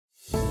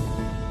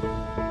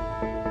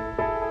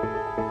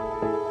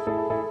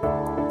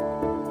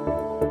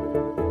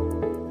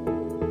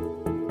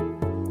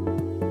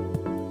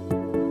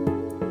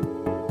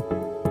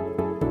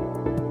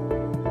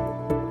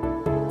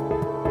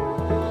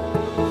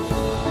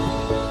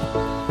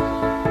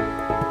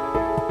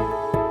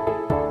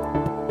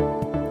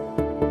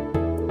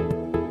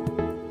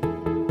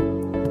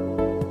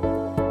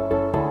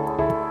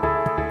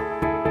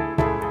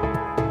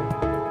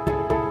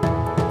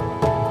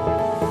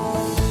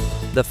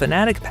The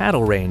Fanatic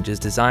paddle range is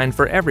designed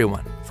for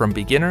everyone, from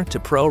beginner to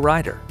pro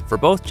rider, for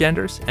both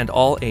genders and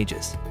all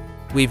ages.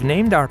 We've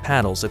named our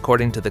paddles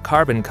according to the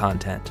carbon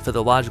content for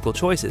the logical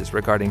choices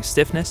regarding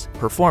stiffness,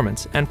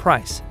 performance, and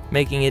price,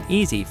 making it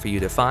easy for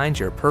you to find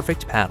your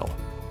perfect paddle.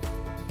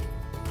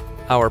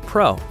 Our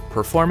Pro,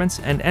 Performance,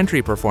 and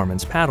Entry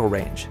Performance paddle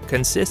range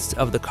consists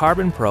of the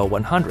Carbon Pro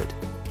 100,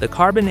 the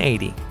Carbon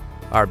 80,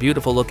 our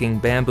beautiful-looking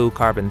Bamboo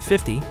Carbon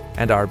 50,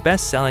 and our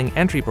best-selling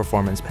entry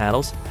performance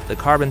paddles, the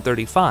Carbon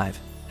 35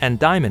 and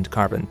Diamond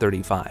Carbon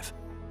 35.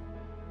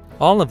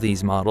 All of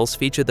these models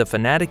feature the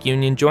Fanatic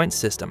Union joint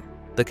system.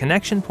 The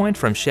connection point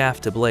from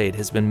shaft to blade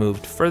has been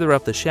moved further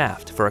up the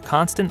shaft for a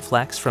constant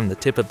flex from the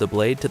tip of the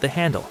blade to the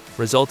handle,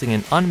 resulting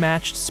in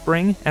unmatched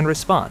spring and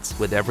response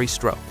with every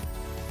stroke.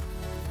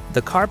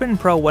 The Carbon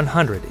Pro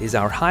 100 is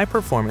our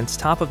high-performance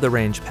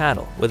top-of-the-range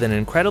paddle with an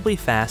incredibly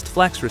fast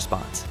flex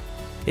response.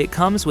 It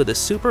comes with a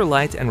super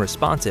light and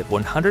responsive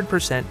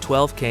 100%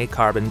 12K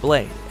carbon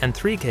blade and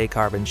 3K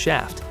carbon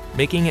shaft,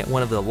 making it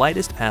one of the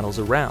lightest paddles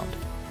around.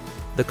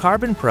 The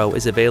Carbon Pro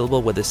is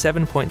available with a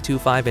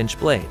 7.25-inch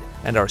blade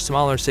and our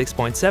smaller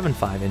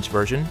 6.75-inch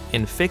version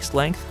in fixed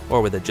length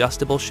or with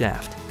adjustable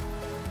shaft.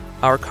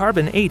 Our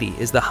Carbon 80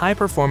 is the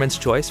high-performance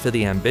choice for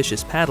the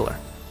ambitious paddler.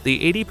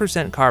 The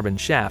 80% carbon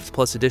shaft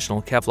plus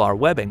additional Kevlar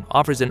webbing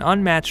offers an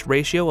unmatched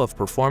ratio of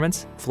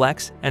performance,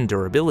 flex, and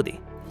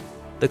durability.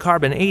 The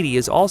Carbon 80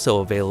 is also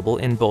available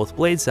in both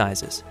blade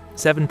sizes,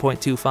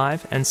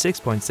 7.25 and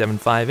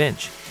 6.75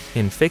 inch,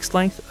 in fixed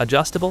length,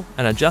 adjustable,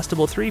 and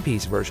adjustable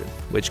 3-piece version,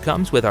 which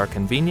comes with our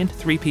convenient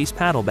 3-piece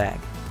paddle bag.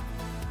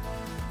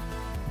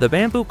 The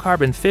Bamboo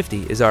Carbon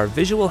 50 is our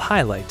visual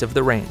highlight of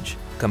the range,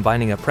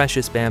 combining a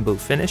precious bamboo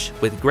finish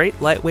with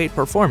great lightweight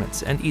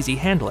performance and easy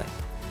handling.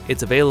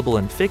 It's available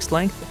in fixed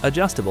length,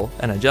 adjustable,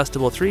 and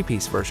adjustable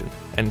 3-piece version,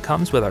 and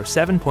comes with our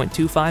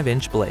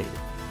 7.25-inch blade.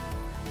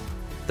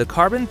 The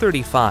Carbon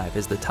 35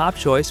 is the top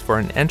choice for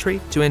an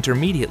entry to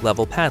intermediate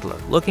level paddler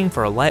looking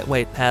for a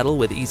lightweight paddle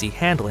with easy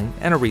handling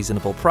and a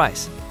reasonable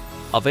price.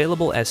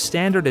 Available as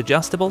standard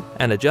adjustable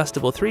and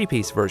adjustable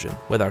 3-piece version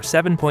with our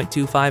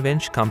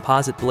 7.25-inch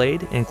composite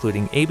blade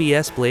including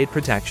ABS blade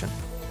protection.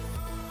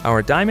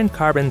 Our Diamond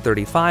Carbon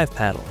 35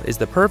 paddle is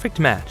the perfect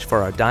match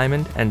for our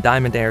Diamond and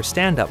Diamond Air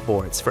stand-up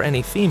boards for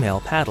any female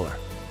paddler.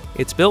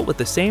 It's built with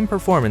the same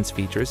performance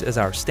features as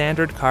our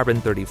standard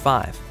Carbon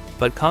 35,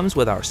 but comes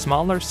with our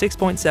smaller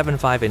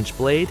 6.75-inch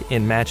blade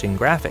in matching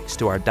graphics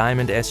to our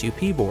Diamond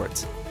SUP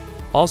boards.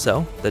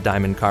 Also, the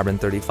Diamond Carbon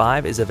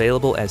 35 is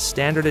available as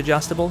standard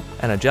adjustable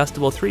and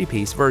adjustable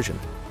 3-piece version.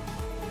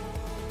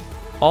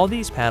 All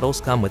these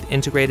paddles come with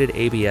integrated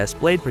ABS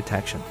blade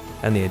protection,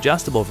 and the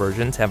adjustable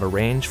versions have a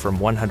range from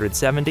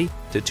 170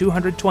 to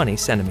 220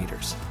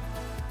 centimeters.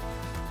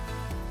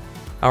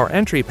 Our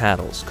entry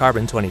paddles,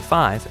 Carbon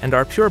 25 and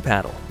our Pure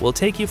paddle, will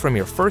take you from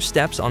your first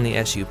steps on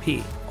the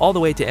SUP all the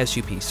way to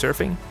SUP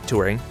surfing,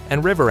 touring,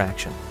 and river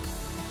action.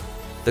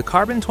 The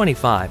Carbon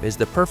 25 is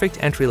the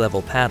perfect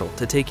entry-level paddle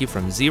to take you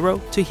from zero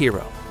to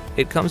hero.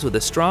 It comes with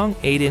a strong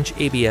 8-inch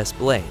ABS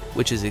blade,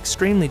 which is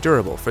extremely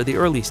durable for the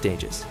early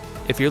stages.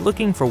 If you're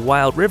looking for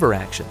wild river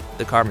action,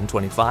 the Carbon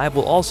 25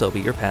 will also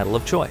be your paddle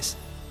of choice.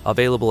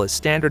 Available as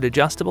standard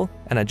adjustable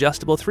and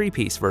adjustable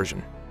 3-piece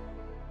version.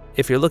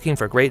 If you're looking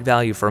for great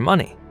value for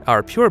money,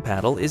 our Pure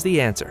paddle is the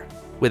answer.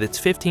 With its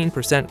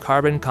 15%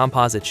 carbon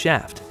composite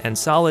shaft and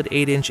solid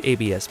 8-inch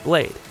ABS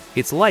blade,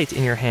 it's light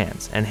in your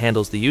hands and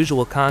handles the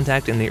usual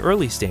contact in the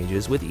early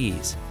stages with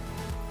ease.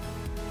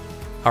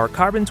 Our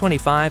Carbon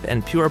 25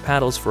 and Pure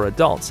paddles for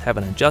adults have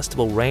an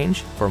adjustable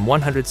range from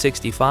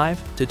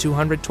 165 to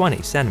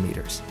 220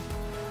 centimeters.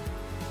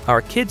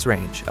 Our kids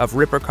range of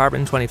Ripper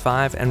Carbon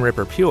 25 and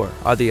Ripper Pure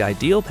are the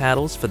ideal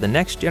paddles for the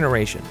next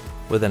generation,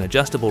 with an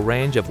adjustable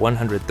range of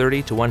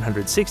 130 to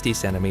 160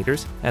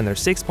 centimeters and their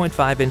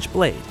 6.5-inch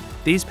blade.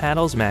 These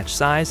paddles match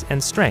size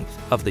and strength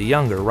of the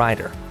younger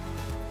rider.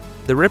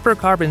 The Ripper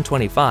Carbon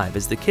 25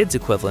 is the kids'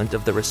 equivalent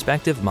of the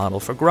respective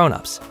model for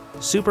grown-ups.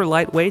 Super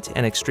lightweight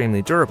and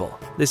extremely durable,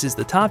 this is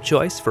the top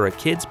choice for a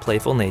kid's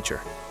playful nature.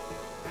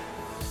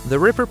 The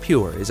Ripper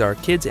Pure is our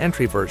kids'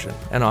 entry version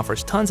and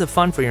offers tons of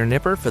fun for your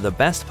nipper for the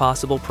best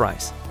possible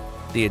price.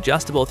 The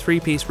adjustable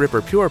 3-piece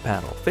Ripper Pure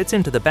paddle fits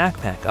into the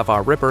backpack of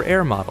our Ripper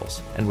Air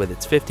models, and with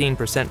its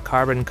 15%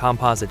 carbon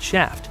composite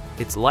shaft,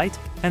 it's light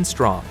and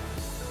strong.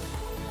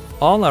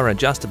 All our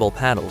adjustable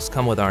paddles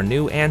come with our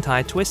new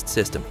anti-twist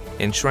system,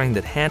 ensuring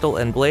that handle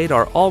and blade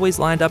are always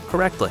lined up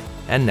correctly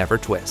and never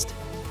twist.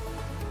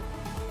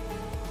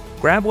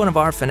 Grab one of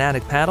our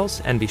Fanatic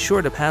paddles and be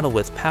sure to paddle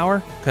with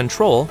power,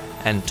 control,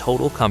 and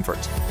total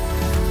comfort.